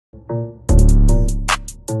What's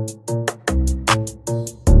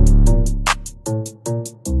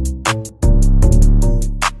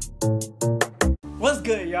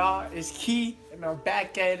good, y'all? It's Key, and I'm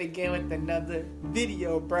back at it again with another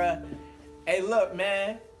video, bruh. Hey, look,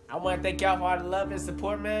 man. I want to thank y'all for all the love and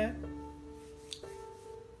support, man.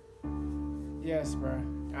 Yes,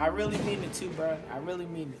 bruh. I really mean it too, bruh. I really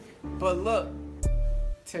mean it. But look,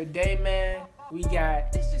 today, man, we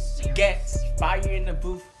got Ghetts, Fire in the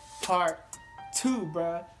Booth, Part 2,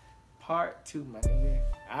 bruh. Part 2, my nigga.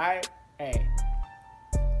 Alright? Hey,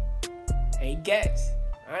 Ghetts.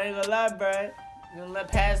 I ain't gonna lie, bruh. You know,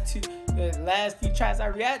 the last few tracks I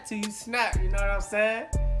react to, you snap, you know what I'm saying?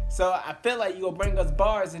 So I feel like you gonna bring us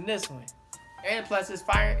bars in this one. And plus it's a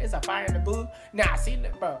fire in the booth. Nah, I seen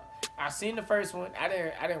it, bro. I seen the first one. I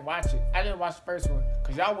didn't watch it. I didn't watch the first one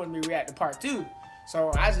because y'all wanted me to react to part 2.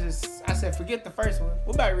 So I said forget the first one.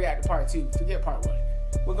 We're about to react to part 2. Forget part 1.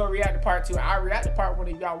 We're gonna react to part 2. I'll react to part 1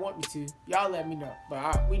 if y'all want me to. Y'all let me know.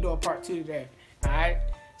 But we doing part 2 today. Alright?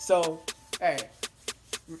 So, hey,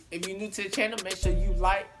 if you're new to the channel, make sure you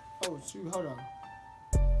like. Oh shoot, hold on.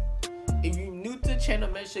 If you're new to the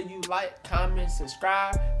channel, make sure you like, comment,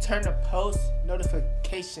 subscribe, turn the post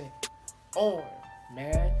notification on,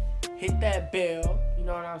 man. Hit that bell, you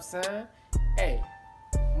know what I'm saying? Hey,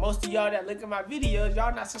 most of y'all that look at my videos,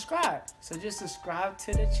 y'all not subscribed. So just subscribe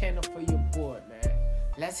to the channel for your boy, man.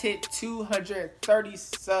 Let's hit 230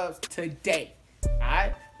 subs today,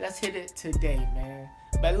 alright? Let's hit it today, man.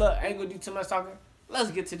 But look, I ain't gonna do too much talking.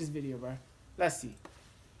 Let's get to this video, bro. Let's see.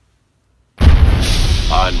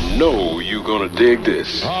 I know you're gonna dig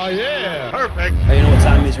this. Oh yeah, perfect. Hey, you know what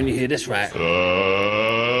time it is when you hear this, right?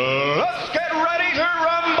 Let's get ready to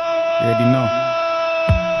rumble. You already know.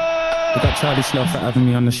 We got Charlie Slow for having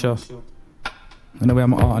me on the show. Anyway,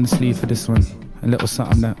 I'm art on the sleeve for this one. A little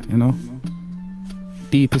something that, you know.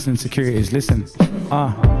 Deepest insecurities, listen.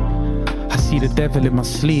 I see the devil in my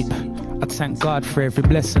sleep. I thank God for every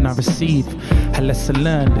blessing I receive. A lesson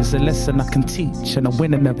learned is a lesson I can teach, and a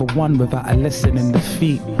winner never won without a lesson in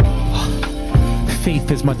defeat.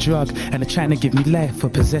 Faith is my drug, and they're trying to give me life for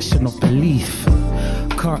possession of belief.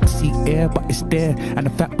 Can't see air, but it's there, and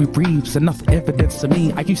the fact we breathe's enough evidence to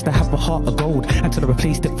me. I used to have a heart of gold until I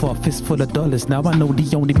replaced it for a fistful of dollars. Now I know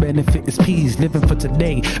the only benefit is peace. Living for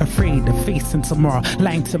today, afraid of facing tomorrow,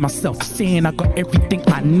 lying to myself, saying I got everything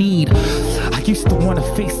I need. I used to want a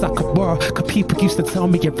face I could borrow, cause people used to tell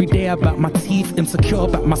me every day about my teeth, insecure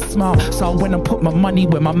about my smile. So I went and put my money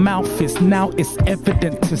where my mouth is. Now it's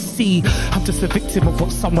evident to see I'm just a victim of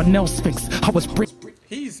what someone else thinks. I was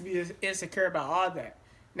He used to be insecure about all that.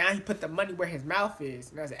 Now he put the money where his mouth is,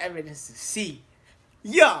 and that's evidence to see.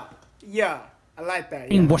 Yeah, I like that.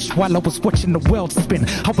 Yeah. Brainwashed while I was watching the world spin.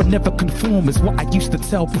 I would never conform is what I used to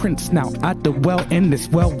tell Prince. Now I do well in this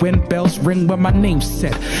well when bells ring when my name's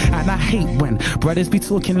said. And I hate when brothers be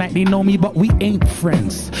talking like they know me, but we ain't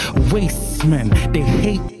friends. Waste men, they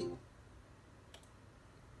hate.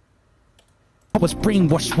 I was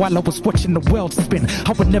brainwashed while I was watching the world spin.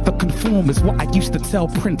 I would never conform is what I used to tell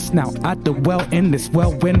Prince. Now I do well in this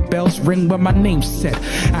well when bells ring when my name's said.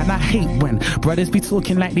 And I hate when brothers be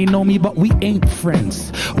talking like they know me, but we ain't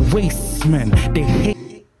friends. Waste men, they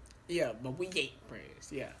hate. Yeah, but we ain't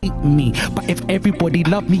friends. Yeah. Me, but if everybody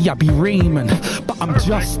loved me, I'd be Raymond. But I'm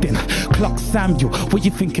Justin, Clark Samuel. What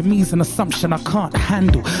you think of me is an assumption I can't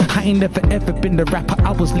handle. I ain't never ever been the rapper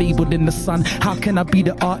I was labeled in the sun. How can I be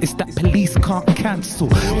the artist that police can't cancel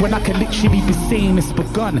when I can literally be saying it's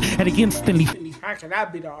begun and they instantly. How can I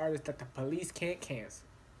be the artist that the police can't cancel?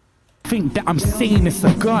 Think that I'm saying it's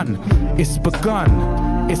a gun. It's begun.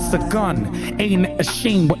 It's a gun. Ain't it a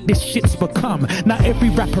shame what this shit's become? Now every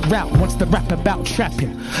rapper out wants to rap about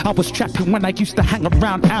trapping. I was trapping when I used to hang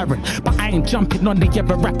around Aaron, but I ain't jumping on the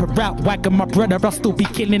other rapper out. Wagging my brother, I'll still be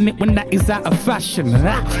killing it when that is out of fashion.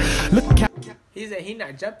 Look at. He said he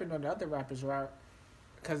not jumping on the other rappers' route,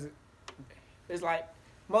 because it's like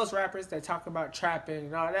most rappers that talk about trapping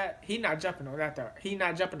and all that, he not jumping on that though. He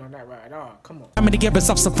not jumping on that route at all. Come on. How many years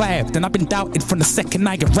I've survived, and I've been doubted from the second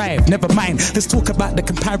I arrived. Never mind, let's talk about the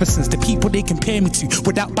comparisons. The people they compare me to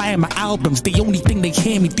without buying my albums. The only thing they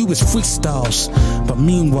hear me do is freestyles. But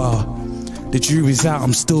meanwhile, the jury's out,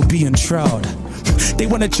 I'm still being trialed. They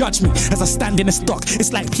wanna judge me as I stand in the stock.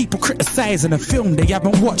 It's like people criticizing a film they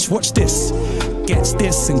haven't watched. Watch this. Gets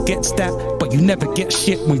this and gets that, but you never get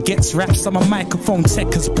shit when Ghetts raps. I'm a microphone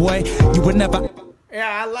techers, boy. You would never.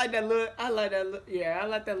 Yeah, I like that little. Yeah, I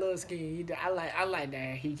like that little scheme. I like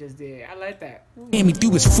that he just did. I like that. Hear me do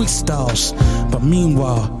his freestyles, but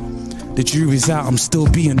meanwhile, The jury's out, I'm still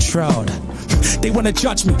being trialed. They wanna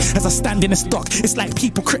judge me as I stand in the stock. It's like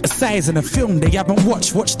people criticizing a film they haven't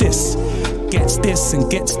watched. Watch this. Gets this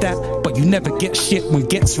and gets that, but you never get shit when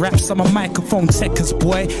Ghetts raps. I'm a microphone techers,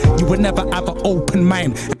 boy. You will never have an open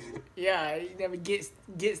mind. Yeah, you never gets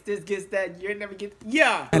this, gets that. You never get,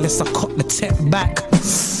 yeah. Unless I cut the tech back.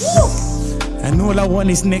 And all I want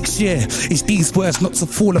is next year is these words not to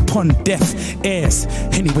fall upon deaf ears.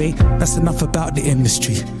 Anyway, that's enough about the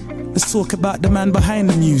industry. Let's talk about the man behind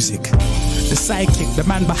the music. The sidekick, the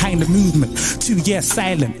man behind the movement. 2 years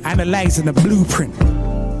silent, analysing the blueprint.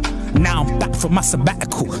 Now I'm back from my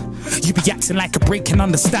sabbatical. You be acting like a break and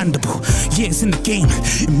understandable. Years in the game,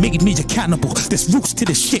 it made me a cannibal. There's roots to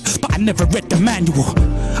this shit, but I never read the manual.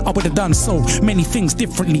 I would have done so many things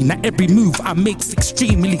differently. Now every move I make's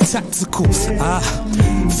extremely tactical.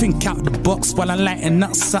 Think out the box while I'm lighting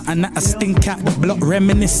up something that I stink out the block,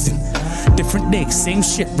 reminiscing. Different day, same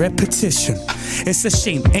shit, repetition. It's a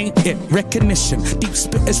shame, ain't it? Recognition. Deep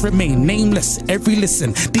spitters remain nameless. Every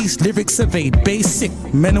listen, these lyrics evade basic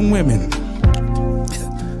men and women.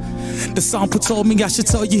 The sample told me I should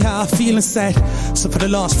tell you how I feel inside. So for the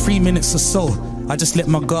last 3 minutes or so, I just let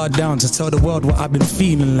my guard down to tell the world what I've been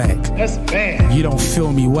feeling like. That's bad. You don't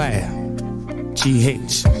feel me, why?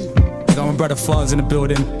 GH. I got my brother Fars in the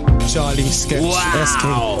building. Charlie, Sketch,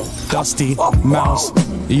 Wow. SK, Dusty, Mouse,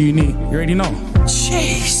 Uni. You already know.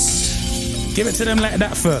 Jeez. Give it to them like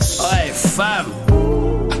that first. Hey, fam.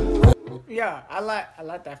 Yeah, I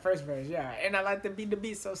like that first verse. Yeah, and I like the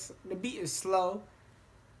beat. So the beat is slow,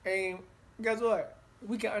 and guess what?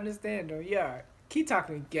 We can understand though. Yeah, keep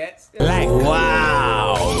talking, Ghetts. Like,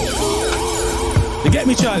 Wow. you get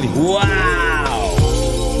me, Charlie? Wow.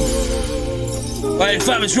 Hey,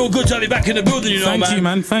 fam, it's real good to have you back in the building, you know, Thank you,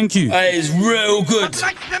 man. Thank you. Hey, it's real good.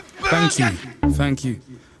 Thank you. Thank you.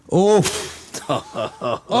 Oh.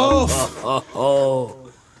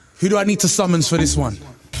 Oh. Who do I need to summons for this one?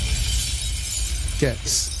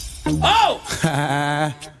 Ghetts. Oh!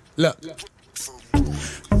 Look.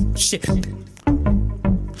 Shit.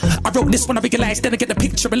 I wrote this when I realized, then I get the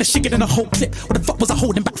picture and let's shake it in a whole clip. What the fuck was I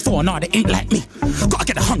holding back for? Nah, they ain't like me. Gotta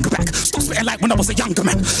get the hunger back. Stop spitting like when I was a younger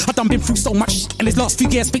man. I done been through so much, and these last few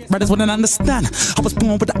years, big brothers wouldn't understand. I was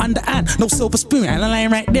born with the underhand, no silver spoon, and I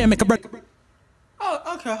laying right there, make a break.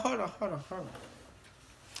 Oh, okay. Hold on.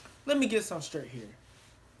 Let me get something straight here.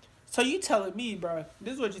 So you telling me, bro?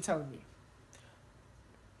 This is what you telling me.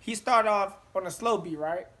 He started off on a slow beat,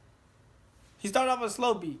 right? He started off on a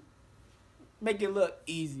slow beat. Make it look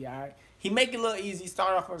easy, alright? He make it look easy,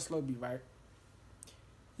 start off on a slow beat, right?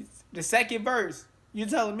 The second verse, you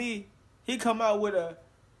telling me he come out with a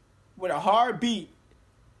hard beat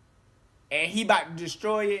and he about to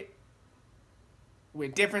destroy it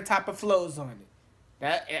with different type of flows on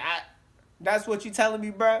it. That's what you telling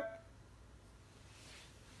me, bruh?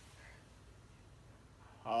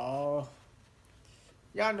 Oh.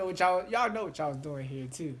 Y'all know what y'all was doing here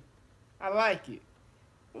too. I like it.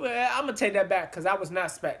 Well, I'm gonna take that back because I was not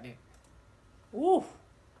expecting. Woo.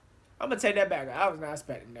 I'm gonna take that back. I was not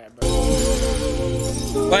expecting that, bro.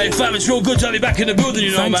 Hey, fam, it's real good to have you back in the building,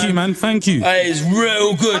 you know, Thank you, man. Thank you. Hey, it's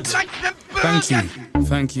real good. Thank you.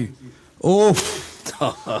 Thank you. Oh.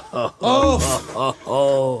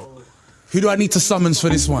 Oh. Who do I need to summons for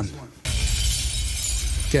this one?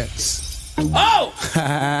 Ghetts. Oh!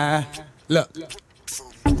 Look.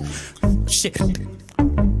 Shit.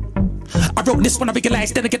 I wrote this when I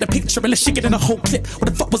realized, then I get the picture and let's shake it in a whole clip. What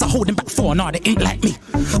the fuck was I holding back for? Nah, they ain't like me.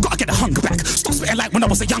 Gotta get the hunger back. Stop spitting like when I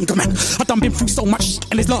was a younger man. I done been through so much,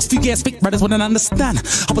 and these last few years, big brothers wouldn't understand.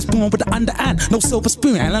 I was born with the underhand, no silver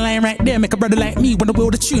spoon, and I laying right there, make a brother like me when the will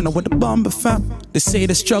the tune or with the bomber fam. They say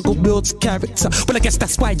the struggle builds character. Well, I guess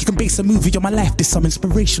that's why you can base a movie on my life. There's some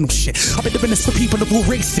inspirational shit. I've been doing this for people of all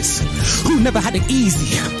races who never had it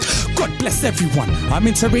easy. God bless everyone. I'm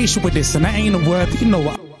interracial with this, and that ain't a word, but you know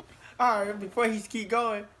what? Alright, before he keep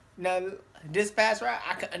going, now this fast right,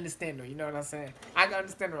 I can understand him. You know what I'm saying? I can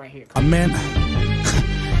understand him right here. Man,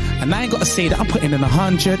 and I ain't gotta say that I'm putting in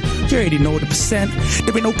 100. You already know the percent.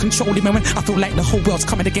 There ain't no controlling me when I feel like the whole world's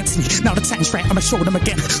coming against me. Now the time's right, I'ma show them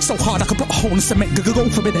again. So hard I could put a hole in cement. Go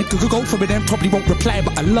for it then, go for it then. Probably won't reply,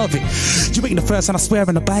 but I love it. You ain't the first, and I swear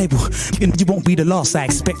in the Bible, and you won't be the last. I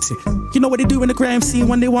expect it. You know what they do in the crime scene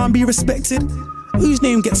when they want to be respected? Whose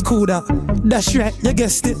name gets called out? That's right, you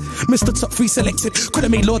guessed it. Mr. Top 3 selected. Could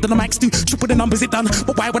have made Lord of the Mics do. Triple the numbers it done.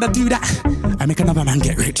 But why would I do that? I make another man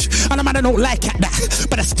get rich. And a man I don't like at that.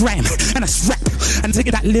 But that's grime and that's rap. And take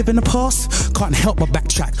it that live in the past. Can't help but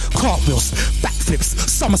backtrack. Cartwheels, backflips,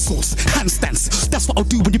 somersaults, handstands. That's what I'll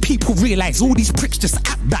do when you people realise all these pricks just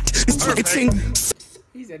act back. It's pretty ting.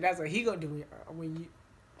 He said that's what he gonna do when you.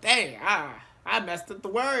 Dang, I messed up the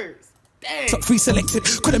words. Dang. Top 3 selected,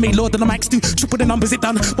 could have made Lord of the Mics do. Triple the numbers it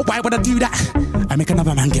done, but why would I do that? I make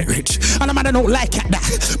another man get rich, and a man I don't like at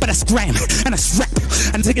that. But that's grime, and that's rap.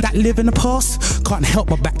 And take it that live in the past, can't help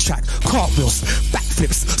but backtrack. Cartwheels,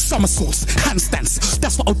 backflips, somersaults, handstands.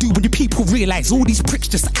 That's what I'll do when you people realise all these pricks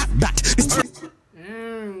just act back.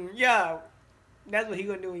 Yeah, that's what he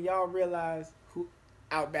gonna do when y'all realize who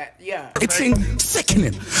out back. Yeah, it's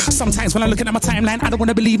sickening. Sometimes when I'm looking at my timeline, I don't want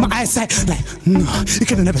to believe my eyesight. Like, no, you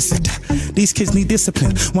could have never said that. These kids need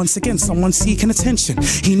discipline. Once again, someone seeking attention.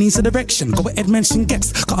 He needs a direction. Go where Ed mentioned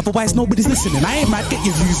Ghetts, cause otherwise nobody's listening. I ain't mad, get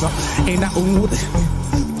your views up. Ain't that all?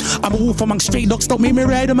 I'm a wolf among stray dogs, don't make me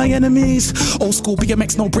ride on my enemies. Old school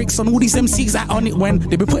BMX, no breaks on all these MCs out on it when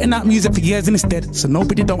they've been putting out music for years and it's dead. So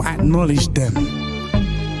nobody don't acknowledge them.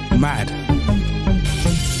 Mad.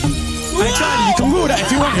 Hey Charlie, you can rule that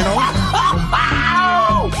if you want, you know.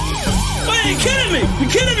 Wait, you're killing me!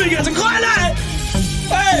 You're killing me, guys! I can't lie!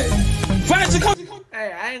 Hey! Fans are coming!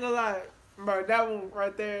 Hey, I ain't gonna lie, bro, that one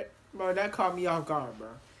right there, bro, that caught me off guard, bro.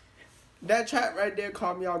 That track right there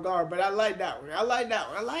caught me off guard, but I like that one. I like that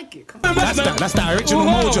one. I like it. Come on. That's the original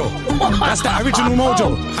mojo. That's the original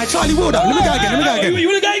mojo. Hey Charlie, will that? Let me go again. Let me go again. You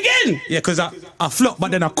wanna go again? Yeah, cause I flopped,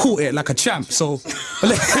 but then I caught it like a champ. So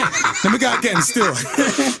let me go again. Still.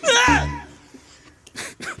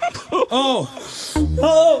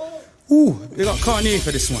 Ooh, they got Kanye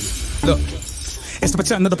for this one. Look. It's the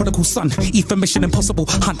return of the prodigal son. Ethan, Mission Impossible.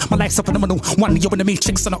 Hunt, my life's a phenomenal. One, you're in the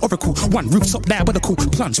matrix on an oracle. One, rooftop diabolical.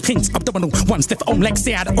 Plunge, pings, abdominal. One, stiff arm legs,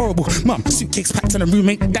 say I had horrible. Mum, suitcase packed in a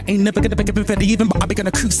roommate. That ain't never gonna make it better even, but I'll be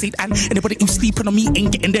gonna crusade. And anybody who's sleeping on me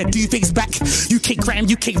ain't getting their duvets back. UK crime,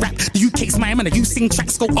 UK rap. The UK's mime and the you sing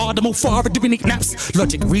tracks go hard, more far, doing it naps.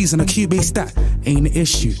 Logic, reason, a Cubase stat. Ain't an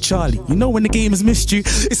issue. Charlie, you know when the game has missed you.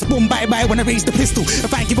 It's boom, bye-bye when I raise the pistol.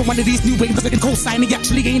 If I give it one of these new waves, I can co-sign it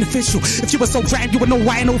actually ain't official. If you were so grand, you would know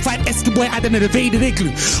why I know fight Esky boy, I done evaded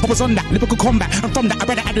igloo. I was on that lyrical combat, and from that I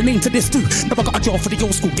rather add a name to this too. Never got a jaw for the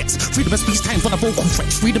old school Ghetts. Freedom of speech times on a vocal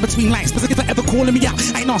fretch. Freedom between lines, but if I ever calling me out,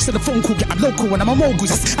 I ain't answer the phone call. Yeah, I'm local and I'm a mogul.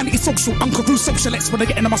 Yes, and it's social, Uncle Roo socialists when I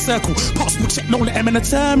get into my circle. Passport check, no let them in the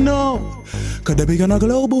term, no. Could they be on a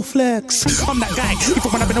global flex? I'm that guy.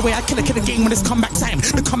 Even when I've been away, I kill a game when it's comeback time.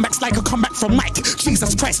 The comeback's like a comeback from Mike.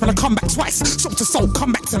 Jesus Christ, when I come back twice, soul to soul,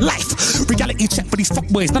 come back to life. Reality check for these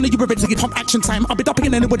fuckboys. None of you are ready to give up action time. I'll be dumping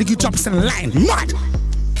in anybody you jumps in line. Mad!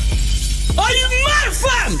 Are you mad,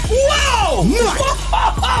 fam? Whoa!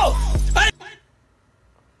 Mad!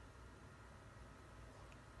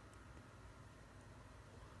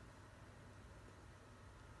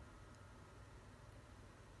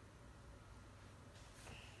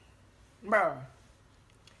 Bro,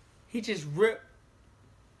 he just ripped.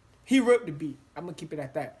 He ripped the beat. I'm gonna keep it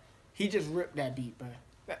at that. He just ripped that beat, bro.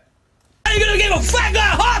 Are you gonna give a fat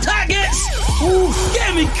guy a heart attack, Ghetts?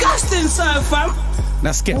 Get me gassed inside, fam.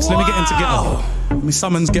 That's Ghetts. Let me get into Ghetto. Let me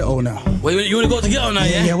summons Ghetto now. Wait, you wanna go to Ghetto now,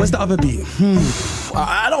 yeah? Yeah, where's the other beat?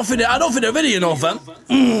 I don't think they're ready, you know, fam.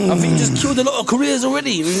 I think you just killed a lot of careers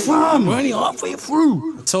already. Fam, we're only halfway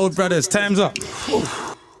through. I told brothers, time's up.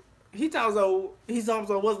 He talks on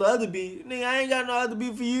what's the other beat? Nigga, I ain't got no other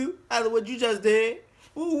beat for you after what you just did.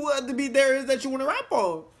 What other beat there is that you wanna rap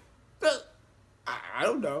on? I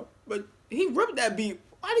don't know, but he ripped that beat.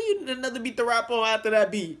 Why do you need another beat to rap on after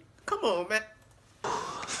that beat? Come on, man.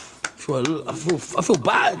 I feel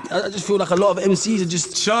bad. I just feel like a lot of MCs are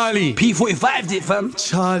just... Charlie. P45'd it, fam.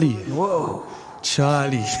 Charlie. Whoa.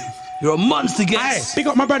 Charlie. You're a monster, Ghetts. Hey, pick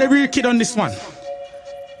up my brother Real Kid on this one.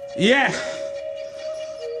 Yeah.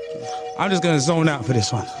 I'm just gonna zone out for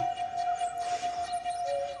this one.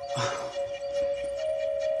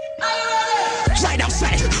 Right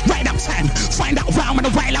outside, right outside. Find out why I'm in a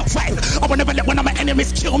wild outside. I will never let one of my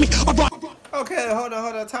enemies kill me. Okay, hold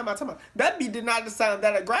on. Time out. That beat did not sound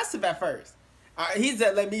that aggressive at first. He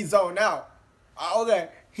said, let me zone out. Okay,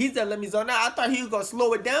 he said, let me zone out. I thought he was going to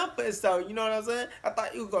slow it down for himself. You know what I'm saying? I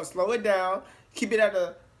thought he was going to slow it down, keep it at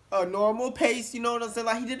a normal pace. You know what I'm saying?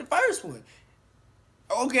 Like he did the first one.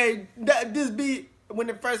 Okay, this beat, when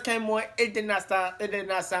it first came on, it did not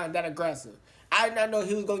sound that aggressive. I did not know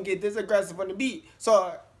he was going to get this aggressive on the beat.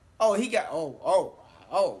 So, he got, oh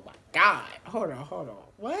my God. Hold on.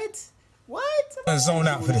 What? I'm gonna zone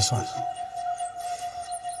out for this one.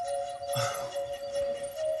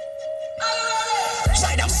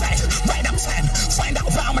 Right outside. Find out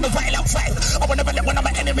why I'm in the wild outside. I will never let one of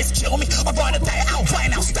my enemies kill me. I'd rather die out right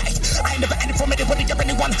now, stay. I ain't never ended from anybody or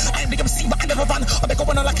anyone. I ain't the MC, but I never run. I'll be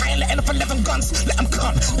going on like I ain't letting off 11 guns. Let them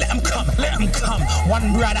come.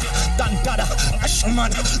 One brother, done dada.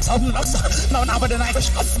 mother. No, now with the knife,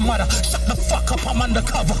 mother. Shut the fuck up, I'm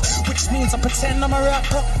undercover. Which means I pretend I'm a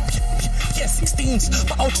rapper. Yeah, 16s,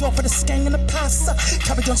 but I'll drop for the skang in the past.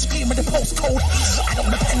 Carry on stream with the postcode. I don't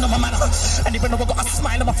depend on my manner. And even though I got a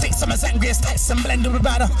smile on my face, I'm as angry as Tyson blended with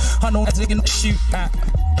batter. I know that they can shoot at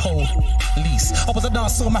police. I was a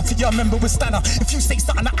dancer, mafia member with Stanner. If you say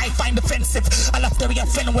something that I find offensive, I'll have to be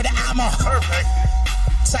offended with a hammer. Perfect.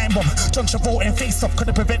 Time bomb, John Travolta and face off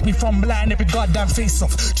couldn't prevent me from lying every goddamn face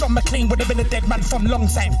off. John McClane would have been a dead man from long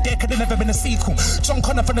time. There could have never been a sequel. John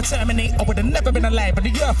Connor from the Terminator would have never been alive, but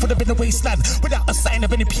the earth would have been a wasteland without a sign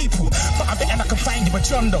of any people. But I bet I can find you a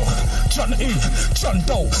John Doe, John who, John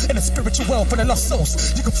Doe, in a spiritual world for the lost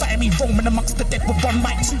souls. You can find me roaming amongst the dead with one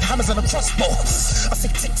mic, 2 hammers and a crossbow. I say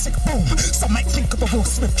tick tick boom. Some might think of a Will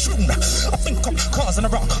Smith tune. I think of cars in a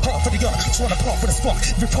rock, heart for the yard, torn apart with a spark.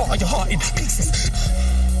 Every part of your heart in pieces.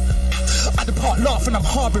 I depart laughing, I'm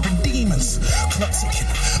harboring demons. Clock ticking,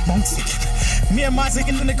 monk ticking. Me and my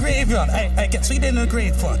ticking in the graveyard. Hey, get sweet in the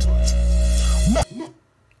graveyard.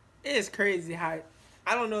 It's crazy how,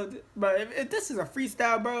 I don't know, but if this is a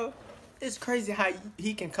freestyle, bro, it's crazy how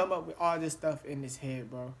he can come up with all this stuff in his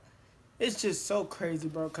head, bro. It's just so crazy,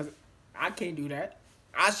 bro, because I can't do that.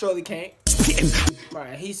 I surely can't. Bro,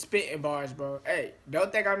 he's spitting bars, bro. Hey,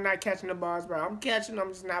 don't think I'm not catching the bars, bro. I'm catching them,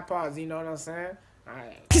 just not pausing, you know what I'm saying?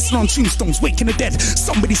 Kissing on tombstones, waking the dead.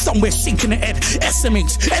 Somebody somewhere shaking the head.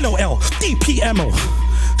 SMH, LOL, DPMO.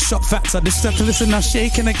 Shot factor, this stuff to listen, I'm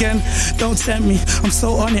shaking again. Don't tempt me, I'm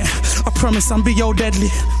so on it. I promise I'm be yo deadly.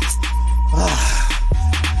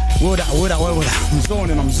 What that?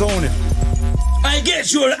 I'm zoning. I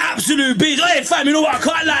get you an absolute beast. Hey fam, you know what? I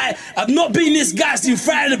can't lie. I've not been this gassed in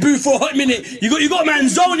frying the booth for a hot minute. You got man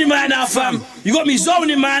zoning right now, fam. You got me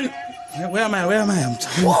zoning, man. Where am I?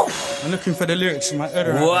 I'm looking for the lyrics in my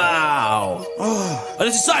head. Wow. Oh,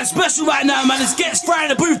 this is something special right now, man. It's Ghetts Frying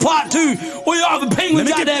the Booth Part 2. All you other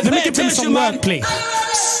penguins out there, pay attention, man.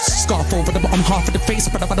 Scarf over the bottom half of the face,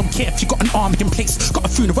 but I don't care if you got an army in place. Got a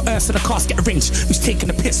funeral hearse and a casket arranged. Who's taking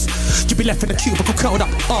the piss? You'll be left in a cubicle curled up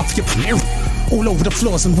half your all over the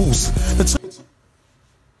floors and walls.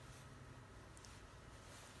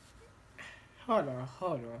 Hold on.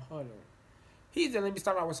 He's gonna let me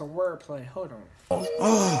start out with some wordplay. Hold on.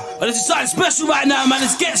 Oh, this is something special right now, man.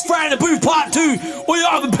 It's Ghetts Frying the Booth Part 2. All you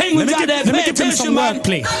other penguins out there, pay attention, man.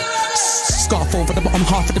 Scarf over the bottom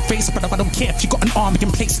half of the face, but I don't care if you got an army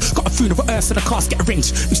in place. Got a funeral hearse and a casket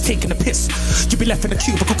arranged. Who's taking the piss? You'll be left in a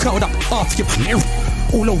cubicle curled up half your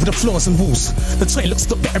all over the floors and walls. The toilets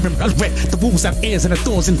look better in red. The walls have ears and the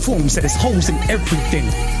doors in forms. There's holes in everything.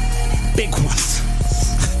 Big ones.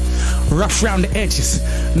 Rough round the edges.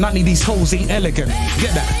 None of these holes ain't elegant.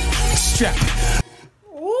 Get that? Strap.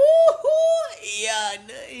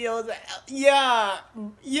 Yeah.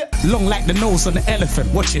 Long like the nose on the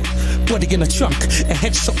elephant. Watch it. Body in a trunk. A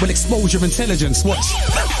headshot will expose your intelligence. Watch.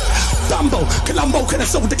 Dumbo, Columbo, can I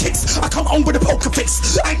sold the kicks? I come on with a poker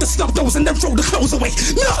face. I ain't the snub those and then throw the clothes away.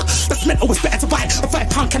 No, that's mental. It's better to buy a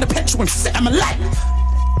 £5 can of petrol and set him alight.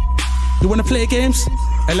 You wanna play games?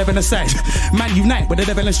 11 aside. Man unite with the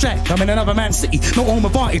devil and strike. I'm in another Man City. No home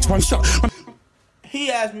advantage, one shot.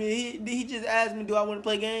 He asked me, he just asked me, do I wanna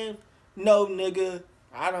play games? No, nigga.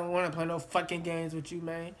 I don't wanna play no fucking games with you,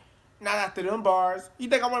 man. Not after them bars. You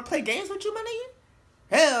think I wanna play games with you, my nigga?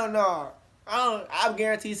 Hell no. I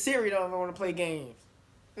guarantee Siri don't wanna play games.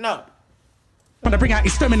 No. When I bring out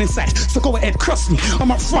his feminine side, so go ahead, cross me.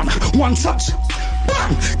 I'm up front, one touch.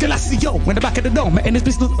 Bam! Galacio, in the back of the dome, and his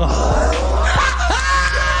business.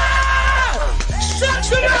 Shut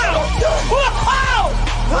him out!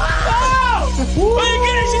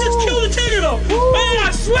 She just killed the tiger though. Man,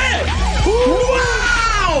 I swear!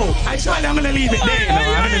 Wow! I'm gonna leave it there.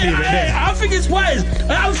 I'm gonna leave it there. I think it's wise.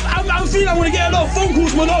 I'm feeling I'm gonna get a lot of phone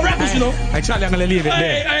calls from a lot of rappers, you know. I'm gonna leave it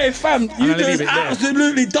there. Hey, fam, you just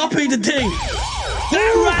absolutely dumping the thing.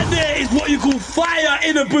 That right there is what you call fire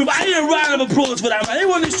in a booth. I need a round of applause for that, man.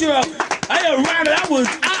 Anyone this year, I need a round of that. Was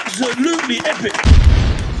absolutely epic.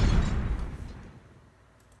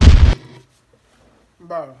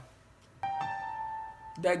 Bro,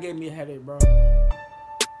 that gave me a headache, bro.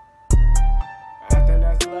 I think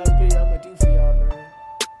that's the last video I'm gonna do for y'all, man.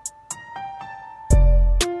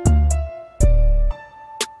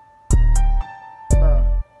 Bro,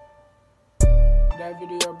 that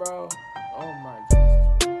video, bro. Oh my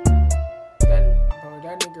Jesus, bro.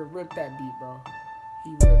 That nigga ripped that beat, bro.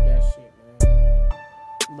 He ripped that shit,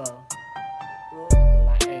 man. Bro,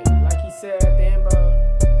 like he said at the end, bro,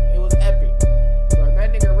 it was epic. Bro, that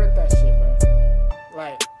nigga ripped that shit, bro.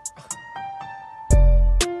 Like,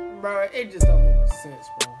 bro, it just don't make no sense,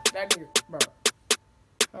 bro. That nigga, bro.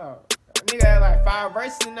 Oh, Nigga had like 5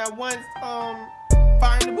 verses in that one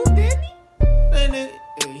Fire in the Booth, didn't he?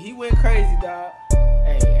 And he went crazy, dog.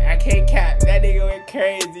 Hey, I can't cap. That nigga went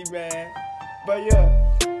crazy, man. But yeah,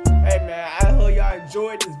 hey man, I hope y'all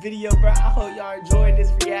enjoyed this video, bro. I hope y'all enjoyed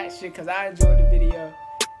this reaction, cause I enjoyed the video.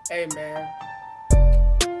 Hey man.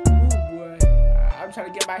 Ooh boy. I'm trying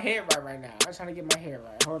to get my head right now. I'm trying to get my head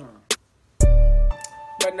right. Hold on.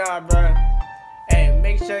 But nah, bro. Hey,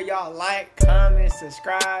 make sure y'all like, comment,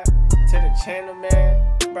 subscribe to the channel,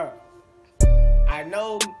 man. Bro, I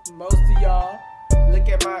know most of y'all look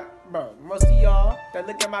at my, most of y'all that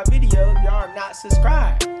look at my videos, y'all are not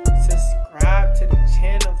subscribed. Subscribe to the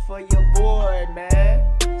channel for your boy,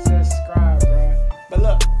 man. Subscribe, bro. But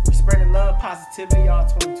look, we spreading love, positivity all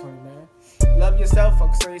 2020, man. Love yourself,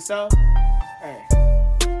 focus on yourself. Hey,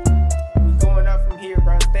 we going up from here,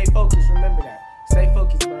 bro. Stay focused, remember that. Stay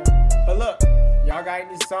focused, bro. But look, y'all got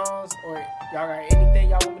any songs or y'all got anything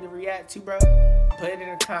y'all want me to react to, bro? Put it in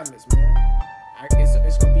the comments, man.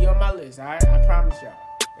 It's gonna be on my list, alright? I promise y'all.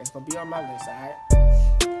 It's gonna be on my list, alright?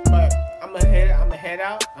 But I'ma head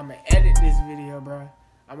out. I'ma edit this video, bro.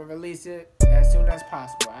 I'ma release it as soon as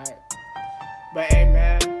possible, alright? But hey,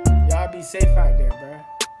 man, y'all be safe out there, bro.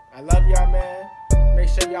 I love y'all, man. Make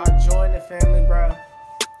sure y'all join the family, bro.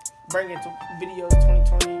 Bring it to videos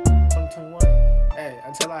 2020, 2021. Hey,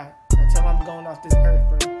 until I'm going off this earth,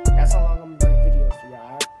 bro. That's how long I'm gonna bring videos for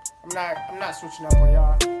y'all, alright? I'm not switching up on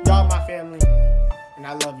y'all. Y'all my family, and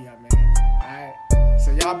I love y'all, man. Alright?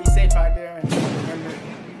 So y'all be safe out there, and remember,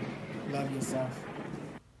 love yourself.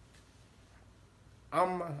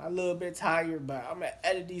 I'm a little bit tired, but I'm gonna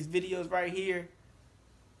edit these videos right here.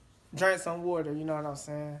 Drink some water, you know what I'm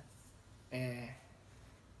saying? And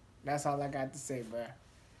that's all I got to say, bro.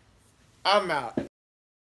 I'm out.